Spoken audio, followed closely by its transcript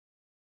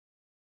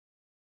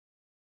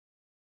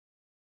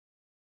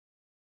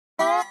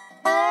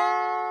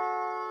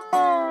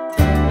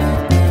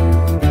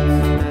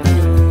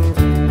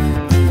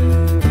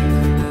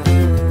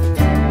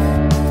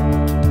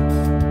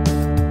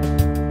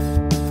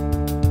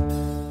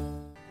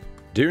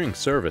During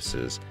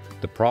services,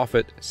 the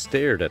prophet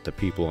stared at the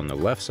people on the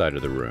left side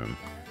of the room,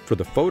 for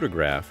the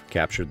photograph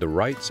captured the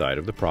right side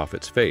of the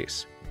prophet's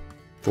face.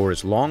 For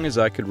as long as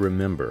I could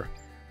remember,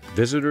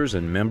 visitors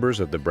and members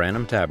of the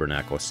Branham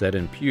Tabernacle sat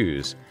in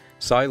pews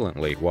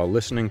silently while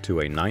listening to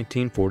a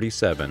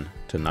 1947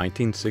 to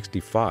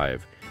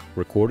 1965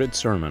 recorded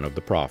sermon of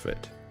the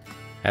prophet.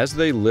 As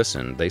they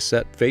listened, they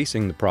sat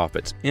facing the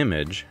prophet's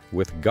image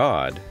with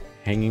God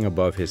hanging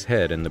above his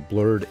head in the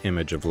blurred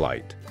image of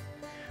light.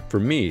 For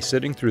me,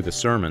 sitting through the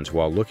sermons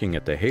while looking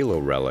at the halo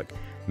relic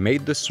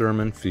made the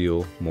sermon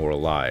feel more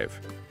alive.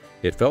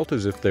 It felt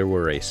as if there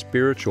were a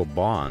spiritual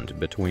bond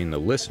between the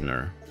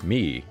listener,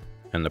 me,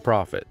 and the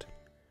prophet.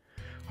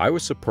 I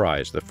was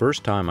surprised the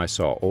first time I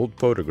saw old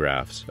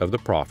photographs of the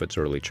prophet's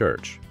early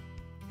church.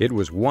 It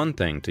was one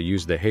thing to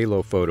use the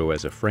halo photo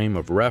as a frame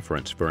of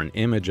reference for an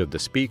image of the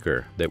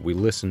speaker that we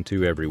listened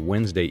to every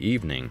Wednesday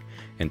evening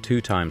and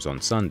 2 times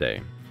on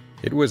Sunday.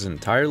 It was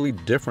entirely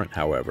different,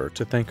 however,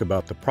 to think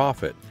about the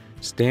prophet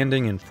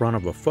standing in front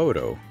of a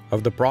photo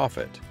of the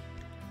prophet.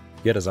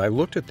 Yet as I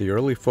looked at the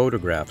early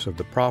photographs of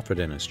the prophet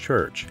in his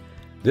church,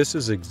 this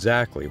is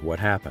exactly what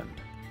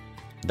happened.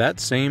 That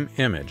same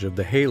image of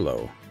the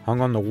halo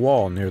hung on the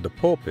wall near the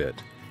pulpit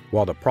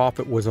while the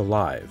prophet was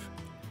alive,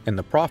 and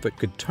the prophet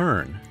could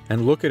turn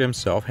and look at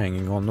himself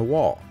hanging on the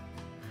wall.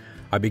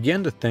 I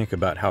began to think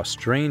about how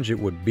strange it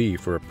would be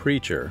for a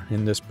preacher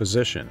in this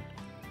position.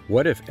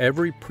 What if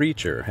every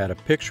preacher had a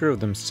picture of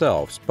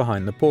themselves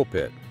behind the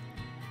pulpit?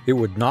 It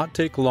would not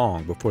take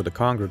long before the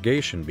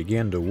congregation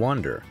began to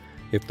wonder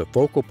if the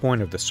focal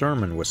point of the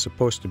sermon was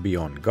supposed to be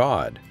on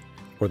God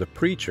or the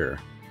preacher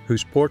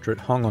whose portrait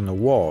hung on the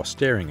wall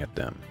staring at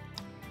them.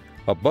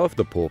 Above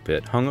the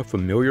pulpit hung a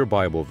familiar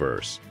Bible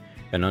verse,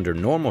 and under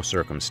normal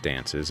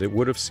circumstances it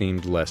would have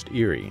seemed less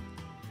eerie.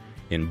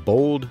 In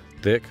bold,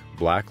 thick,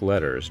 black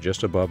letters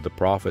just above the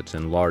prophet's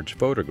enlarged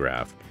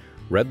photograph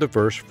read the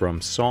verse from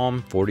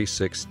Psalm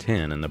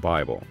 46:10 in the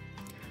Bible,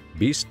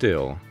 "Be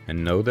still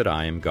and know that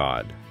I am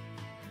God."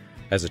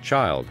 As a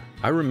child,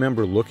 I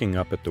remember looking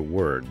up at the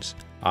words,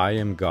 "I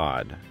am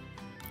God,"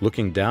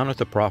 looking down at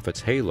the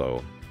prophet's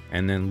halo,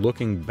 and then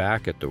looking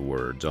back at the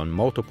words on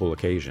multiple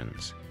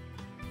occasions.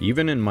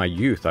 Even in my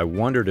youth, I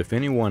wondered if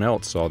anyone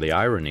else saw the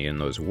irony in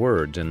those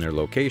words and their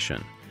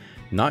location,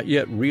 not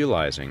yet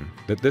realizing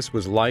that this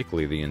was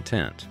likely the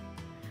intent.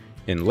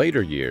 In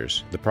later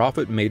years, the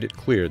prophet made it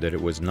clear that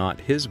it was not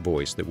his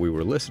voice that we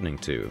were listening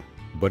to,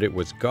 but it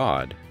was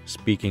God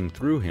speaking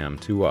through him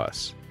to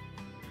us.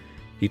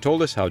 He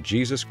told us how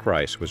Jesus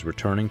Christ was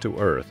returning to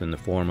earth in the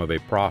form of a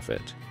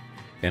prophet,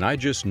 and I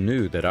just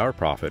knew that our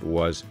prophet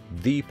was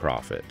the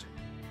prophet.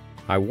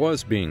 I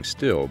was being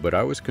still, but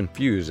I was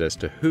confused as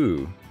to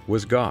who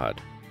was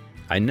God.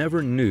 I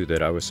never knew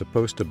that I was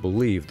supposed to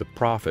believe the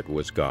prophet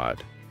was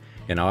God,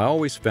 and I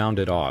always found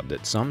it odd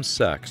that some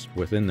sects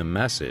within the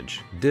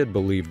message did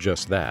believe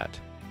just that.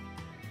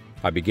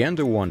 I began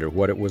to wonder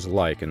what it was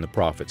like in the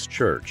prophet's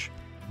church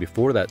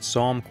before that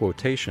psalm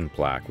quotation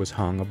plaque was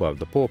hung above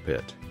the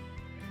pulpit.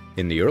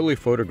 In the early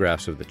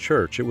photographs of the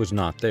church, it was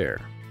not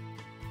there.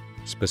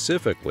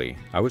 Specifically,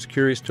 I was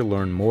curious to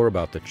learn more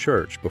about the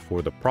church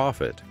before the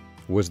prophet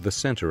was the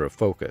center of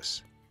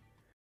focus.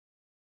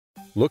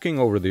 Looking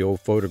over the old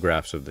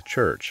photographs of the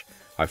church,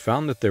 I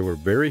found that there were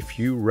very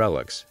few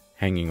relics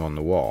hanging on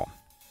the wall.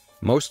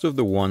 Most of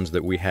the ones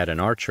that we had in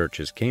our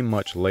churches came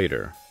much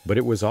later, but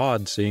it was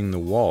odd seeing the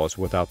walls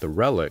without the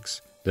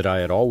relics that I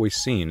had always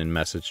seen in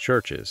message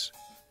churches.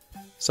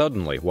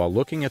 Suddenly, while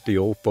looking at the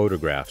old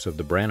photographs of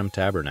the Branham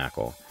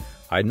Tabernacle,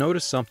 I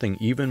noticed something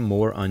even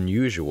more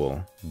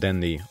unusual than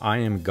the "I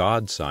am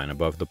God" sign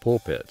above the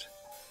pulpit.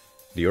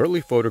 The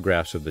early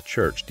photographs of the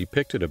church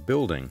depicted a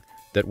building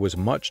that was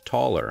much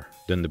taller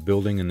than the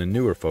building in the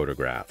newer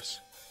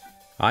photographs.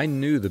 I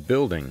knew the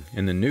building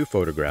in the new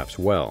photographs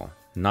well.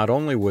 Not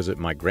only was it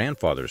my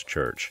grandfather's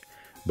church,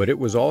 but it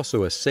was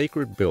also a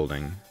sacred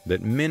building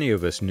that many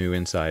of us knew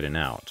inside and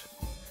out.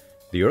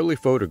 The early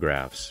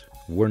photographs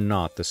were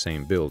not the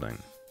same building.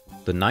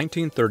 The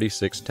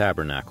 1936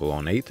 Tabernacle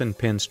on 8th and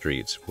Penn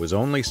Streets was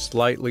only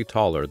slightly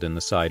taller than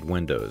the side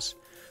windows,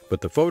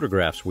 but the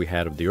photographs we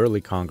had of the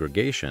early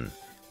congregation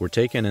were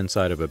taken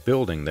inside of a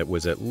building that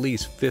was at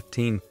least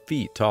 15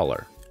 feet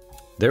taller.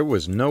 There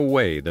was no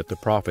way that the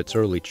prophet's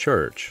early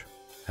church,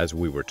 as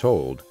we were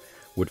told,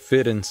 would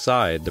fit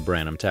inside the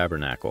Branham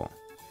Tabernacle.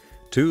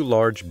 2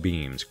 large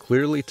beams,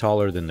 clearly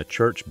taller than the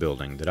church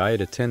building that I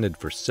had attended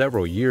for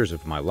several years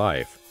of my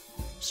life,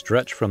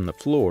 stretched from the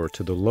floor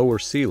to the lower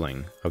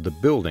ceiling of the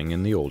building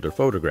in the older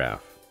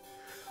photograph.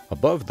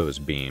 Above those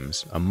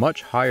beams, a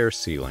much higher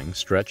ceiling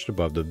stretched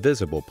above the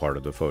visible part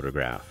of the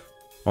photograph.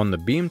 On the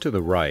beam to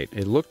the right,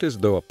 it looked as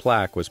though a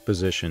plaque was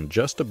positioned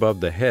just above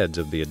the heads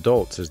of the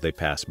adults as they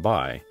passed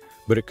by,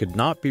 but it could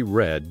not be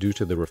read due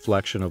to the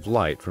reflection of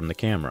light from the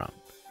camera.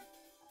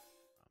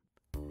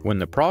 When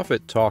the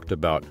prophet talked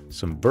about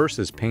some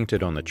verses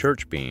painted on the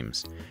church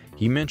beams,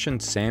 he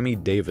mentioned Sante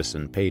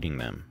Davidson painting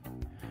them.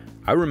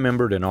 I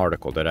remembered an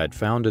article that I'd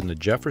found in the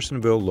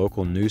Jeffersonville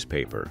local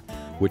newspaper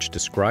which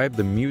described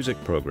the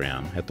music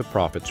program at the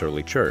Prophet's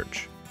early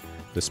church.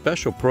 The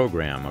special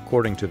program,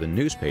 according to the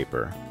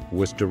newspaper,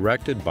 was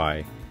directed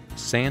by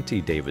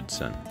Sante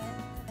Davidson.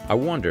 I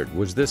wondered,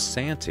 was this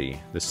Sante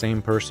the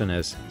same person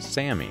as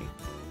Sammy?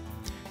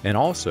 And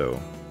also,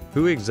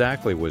 who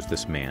exactly was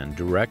this man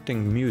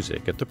directing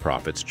music at the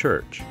Prophet's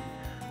church?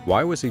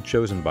 Why was he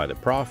chosen by the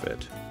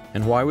Prophet,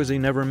 and why was he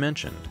never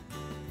mentioned?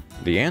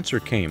 The answer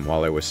came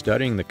while I was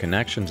studying the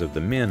connections of the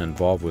men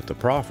involved with the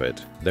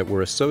Prophet that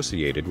were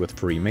associated with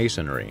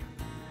Freemasonry.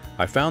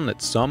 I found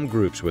that some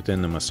groups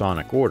within the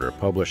Masonic order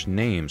published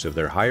names of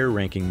their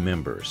higher-ranking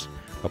members,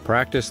 a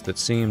practice that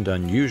seemed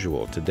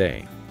unusual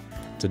today.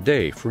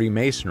 Today,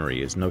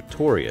 Freemasonry is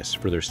notorious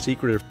for their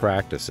secretive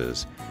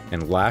practices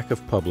and lack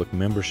of public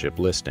membership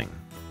listing.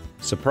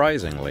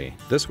 Surprisingly,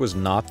 this was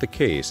not the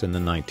case in the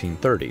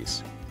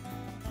 1930s.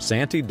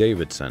 Sante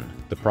Davidson,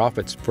 the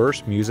Prophet's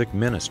first music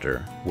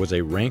minister, was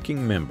a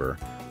ranking member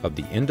of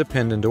the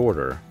Independent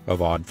Order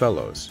of Odd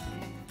Fellows.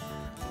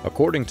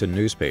 According to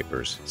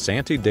newspapers,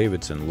 Sante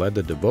Davidson led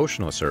the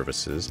devotional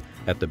services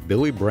at the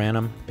Billie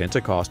Branham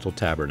Pentecostal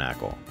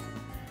Tabernacle.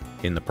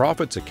 In the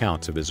Prophet's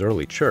accounts of his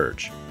early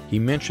church, he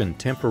mentioned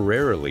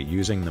temporarily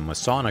using the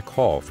Masonic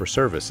Hall for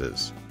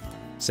services.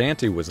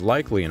 Sante was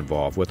likely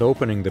involved with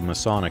opening the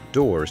Masonic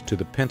doors to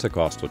the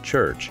Pentecostal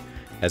church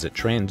as it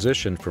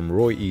transitioned from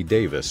Roy E.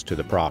 Davis to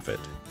the Prophet.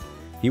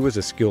 He was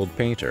a skilled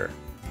painter,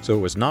 so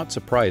it was not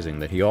surprising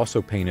that he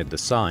also painted the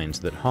signs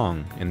that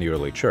hung in the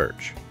early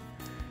church.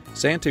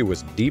 Sante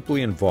was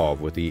deeply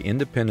involved with the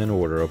Independent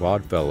Order of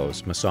Odd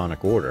Fellows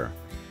Masonic Order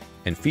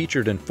and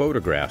featured in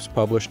photographs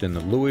published in the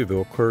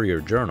Louisville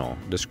Courier-Journal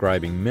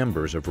describing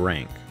members of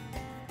rank.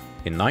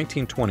 In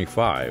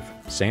 1925,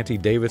 Sante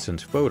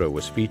Davidson's photo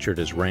was featured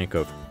as rank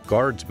of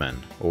guardsman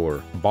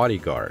or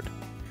bodyguard.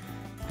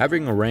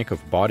 Having a rank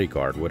of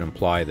bodyguard would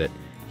imply that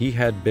he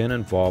had been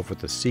involved with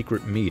the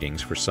secret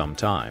meetings for some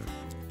time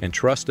and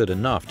trusted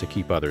enough to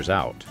keep others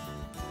out.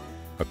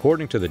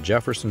 According to the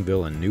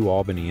Jeffersonville and New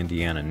Albany,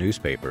 Indiana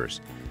newspapers,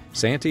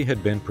 Sante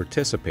had been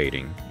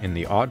participating in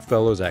the Odd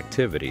Fellows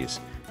activities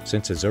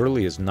since as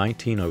early as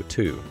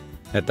 1902.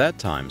 At that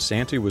time,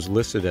 Sante was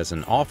listed as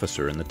an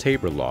officer in the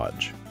Tabor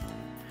Lodge.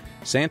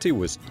 Sante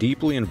was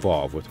deeply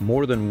involved with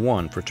more than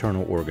one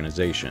fraternal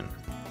organization.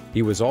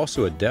 He was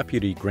also a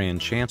deputy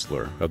grand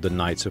chancellor of the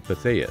Knights of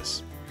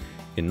Pythias.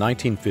 In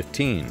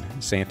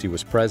 1915, Sante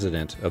was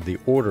president of the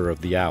Order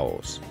of the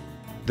Owls.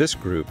 This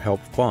group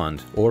helped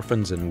fund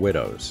orphans and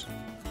widows.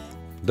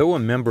 Though a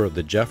member of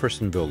the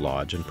Jeffersonville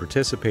Lodge and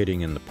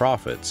participating in the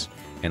Prophets,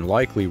 and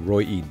likely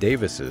Roy E.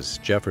 Davis's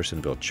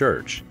Jeffersonville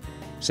Church,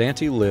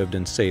 Sante lived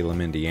in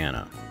Salem,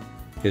 Indiana.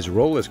 His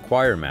role as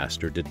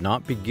choirmaster did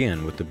not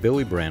begin with the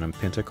Billie Branham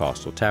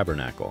Pentecostal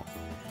Tabernacle.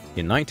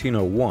 In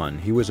 1901,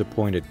 he was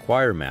appointed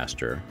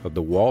choirmaster of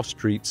the Wall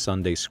Street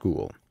Sunday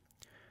School.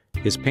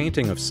 His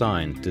painting of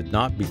signs did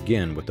not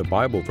begin with the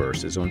Bible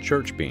verses on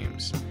church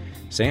beams.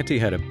 Sante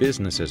had a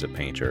business as a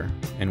painter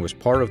and was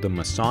part of the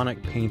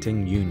Masonic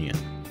Painting Union.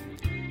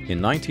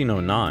 In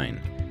 1909,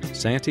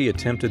 Sante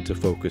attempted to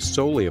focus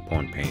solely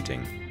upon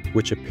painting,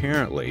 which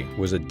apparently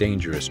was a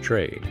dangerous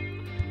trade.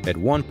 At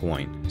one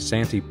point,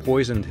 Sante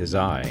poisoned his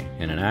eye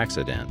in an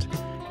accident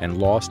and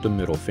lost a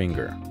middle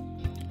finger.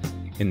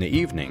 In the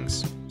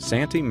evenings,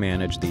 Sante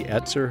managed the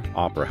Etzer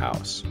Opera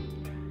House.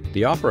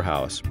 The Opera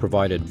House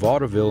provided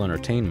vaudeville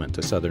entertainment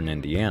to southern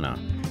Indiana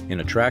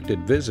and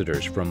attracted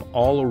visitors from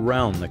all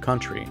around the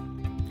country.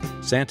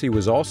 Sante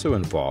was also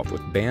involved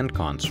with band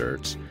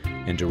concerts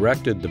and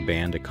directed the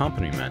band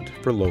accompaniment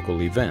for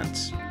local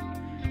events.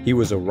 He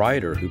was a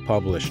writer who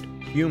published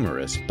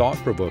humorous,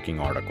 thought-provoking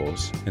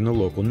articles in the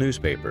local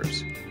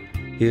newspapers.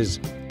 His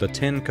The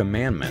 10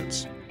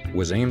 Commandments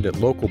was aimed at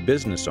local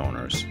business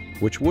owners,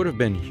 which would have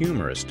been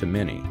humorous to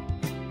many.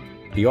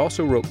 He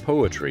also wrote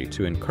poetry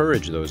to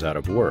encourage those out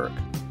of work,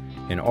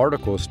 and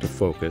articles to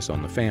focus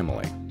on the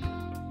family.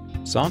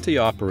 Sante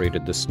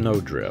operated the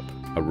Snowdrip,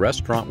 a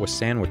restaurant with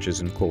sandwiches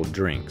and cold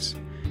drinks.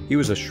 He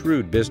was a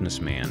shrewd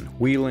businessman,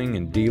 wheeling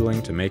and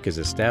dealing to make his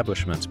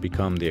establishments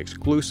become the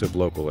exclusive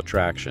local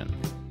attraction.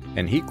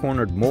 And he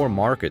cornered more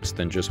markets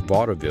than just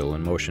vaudeville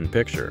and motion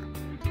picture.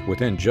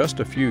 Within just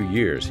a few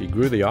years, he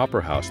grew the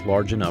Opera House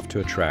large enough to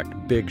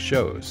attract big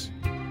shows.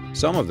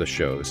 Some of the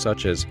shows,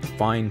 such as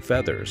Fine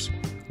Feathers,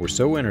 were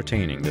so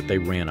entertaining that they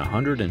ran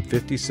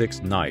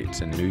 156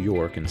 nights in New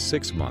York and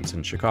 6 months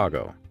in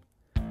Chicago.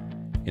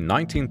 In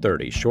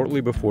 1930, shortly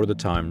before the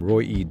time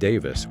Roy E.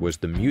 Davis was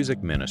the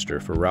music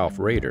minister for Ralph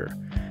Rader,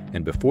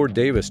 and before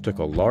Davis took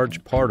a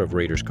large part of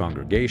Rader's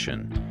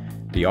congregation,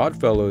 the Odd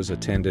Fellows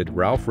attended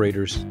Ralph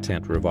Rader's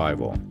tent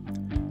revival.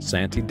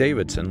 Sante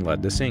Davidson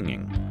led the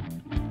singing.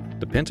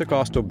 The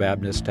Pentecostal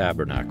Baptist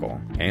Tabernacle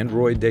and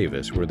Roy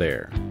Davis were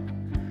there.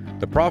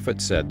 The Prophet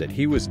said that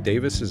he was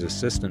Davis's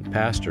assistant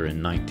pastor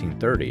in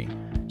 1930,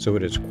 so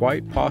it is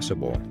quite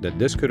possible that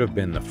this could have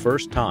been the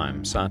first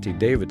time Sante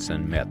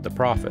Davidson met the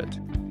Prophet,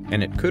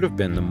 and it could have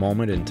been the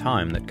moment in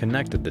time that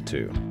connected the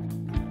two.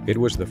 It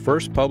was the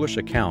first published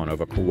account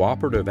of a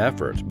cooperative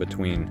effort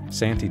between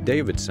Sante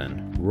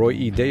Davidson, Roy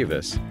E.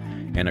 Davis,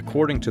 and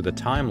according to the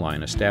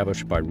timeline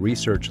established by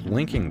research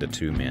linking the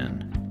two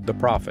men, the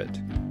prophet.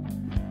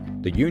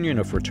 The union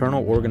of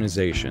fraternal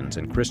organizations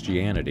and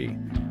Christianity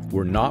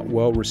were not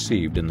well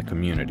received in the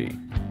community.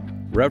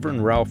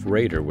 Reverend Ralph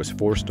Rader was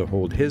forced to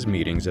hold his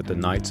meetings at the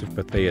Knights of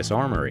Pythias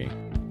Armory,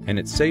 and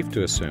it's safe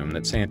to assume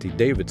that Sante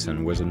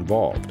Davidson was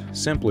involved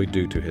simply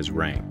due to his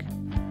rank.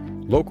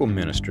 Local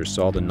ministers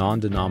saw the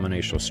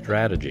non-denominational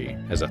strategy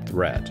as a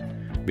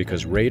threat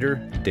because Rader,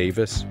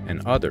 Davis,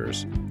 and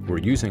others were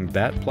using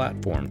that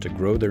platform to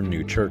grow their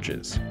new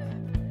churches.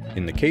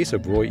 In the case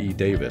of Roy E.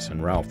 Davis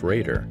and Ralph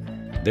Rader,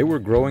 they were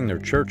growing their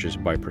churches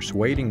by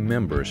persuading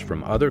members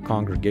from other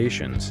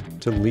congregations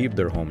to leave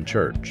their home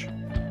church.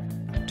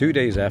 2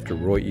 days after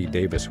Roy E.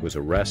 Davis was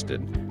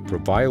arrested for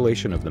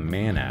violation of the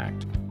Mann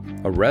Act,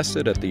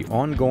 arrested at the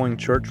ongoing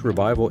church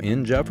revival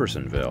in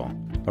Jeffersonville,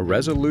 a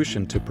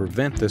resolution to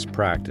prevent this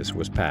practice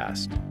was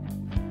passed.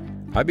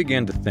 I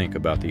began to think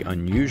about the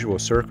unusual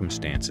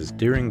circumstances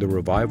during the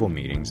revival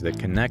meetings that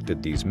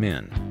connected these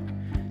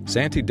men.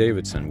 Sante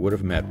Davidson would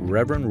have met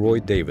Reverend Roy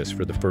Davis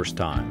for the first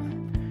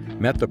time,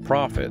 met the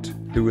prophet,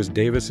 who was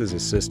Davis's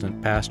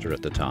assistant pastor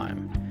at the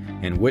time,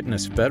 and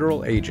witnessed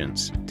federal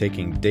agents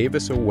taking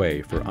Davis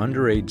away for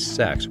underage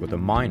sex with a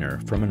minor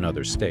from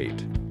another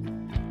state.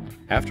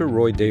 After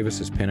Roy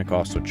Davis's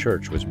Pentecostal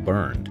church was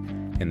burned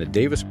and the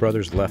Davis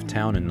brothers left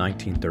town in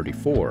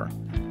 1934,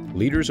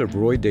 leaders of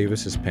Roy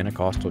Davis's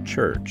Pentecostal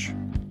church,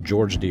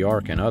 George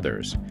DeArc and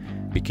others,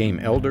 became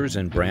elders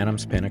in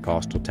Branham's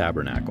Pentecostal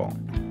Tabernacle.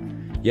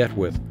 Yet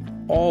with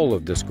all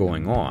of this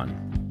going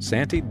on,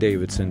 Sante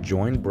Davidson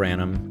joined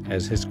Branham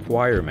as his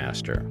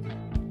choirmaster.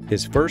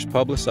 His first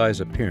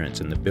publicized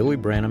appearance in the Billie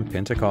Branham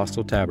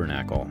Pentecostal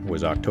Tabernacle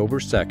was October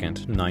 2,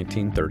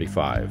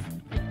 1935.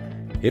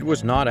 It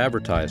was not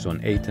advertised on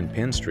 8th and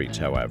Penn Streets,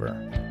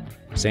 however.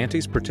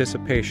 Sante's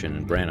participation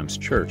in Branham's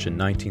church in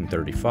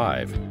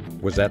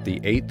 1935 was at the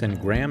 8th and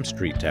Graham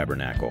Street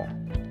Tabernacle,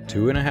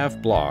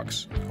 2.5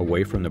 blocks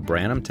away from the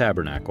Branham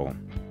Tabernacle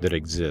that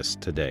exists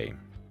today.